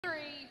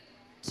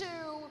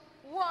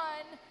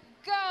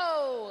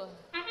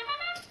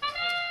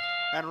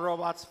and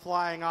robots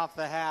flying off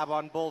the hab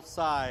on both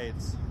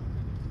sides.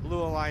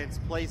 Blue Alliance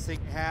placing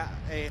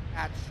a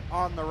hatch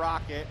on the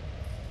rocket,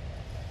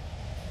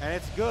 and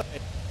it's good.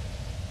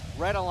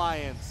 Red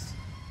Alliance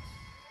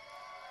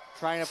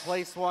trying to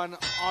place one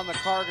on the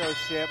cargo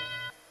ship.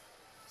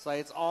 So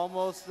it's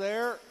almost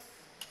there,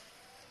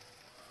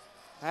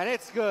 and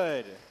it's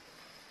good.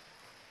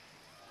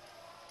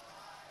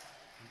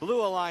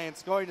 Blue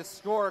Alliance going to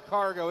score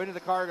cargo into the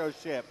cargo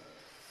ship,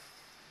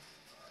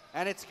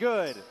 and it's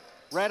good.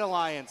 Red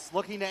Alliance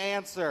looking to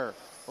answer.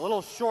 A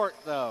little short,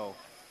 though.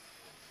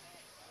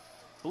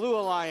 Blue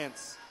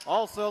Alliance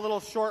also a little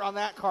short on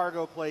that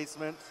cargo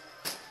placement.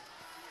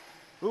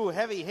 Ooh,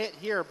 heavy hit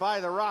here by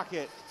the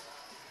rocket.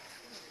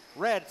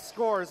 Red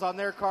scores on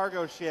their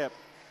cargo ship.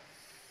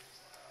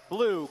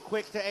 Blue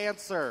quick to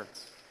answer.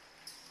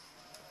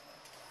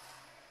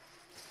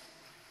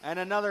 And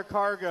another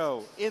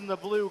cargo in the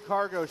blue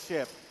cargo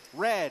ship.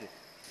 Red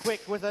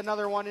quick with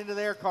another one into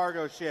their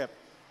cargo ship.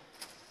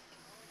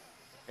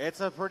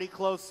 It's a pretty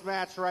close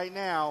match right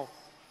now.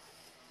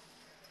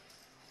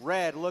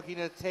 Red looking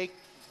to take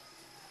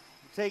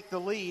the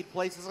lead,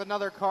 places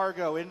another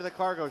cargo into the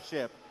cargo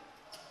ship.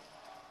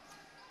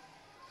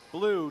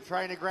 Blue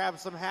trying to grab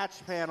some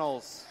hatch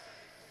panels.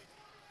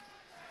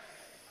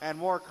 And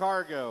more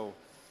cargo.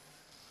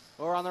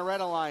 Or on the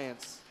Red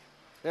Alliance.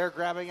 They're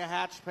grabbing a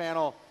hatch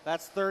panel.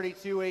 That's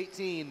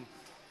 32-18.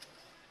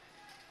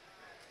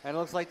 And it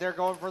looks like they're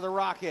going for the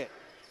rocket.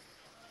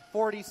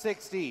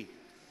 40-60.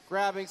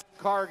 Grabbing some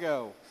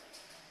cargo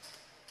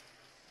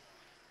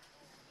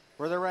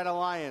for the Red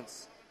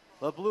Alliance.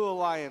 The Blue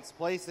Alliance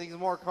placing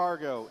more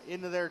cargo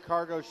into their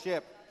cargo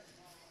ship.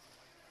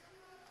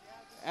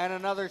 And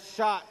another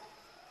shot,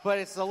 but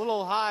it's a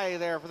little high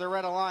there for the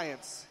Red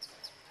Alliance.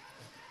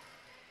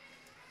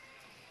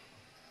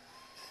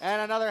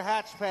 And another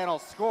hatch panel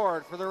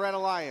scored for the Red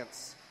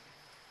Alliance.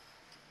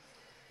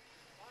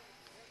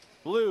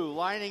 Blue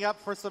lining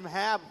up for some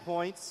hab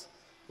points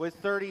with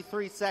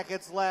 33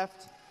 seconds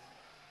left.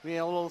 Being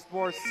a little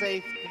more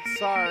safe than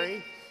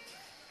sorry.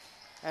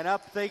 And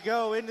up they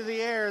go into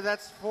the air.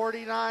 That's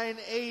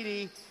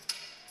 49-80.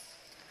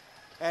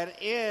 And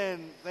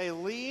in they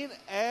lean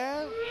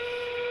and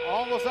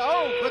almost,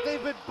 oh, but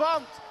they've been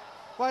bumped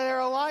by their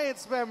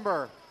Alliance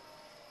member.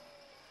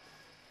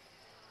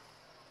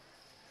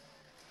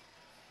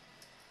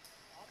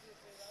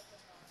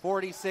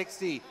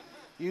 (40-60),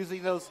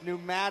 using those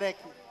pneumatic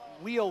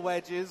wheel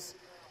wedges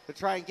to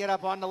try and get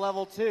up onto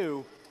level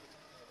 2.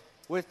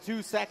 With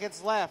 2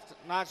 seconds left.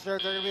 Not sure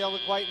if they're going to be able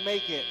to quite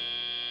make it.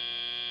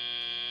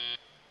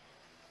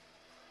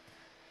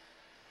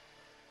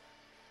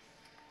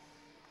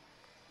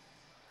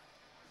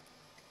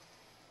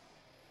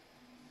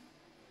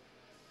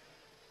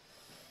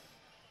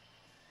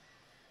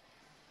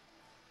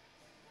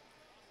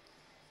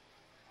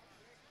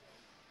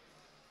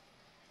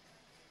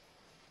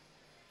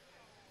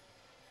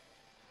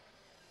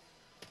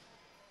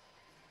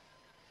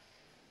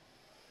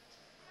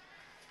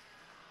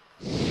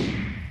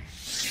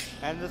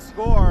 And the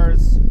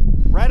scores,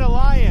 Red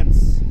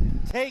Alliance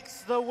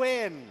takes the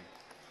win,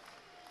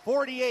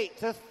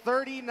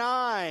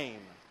 48-39.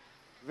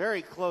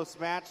 Very close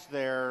match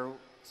there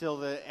till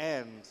the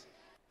end.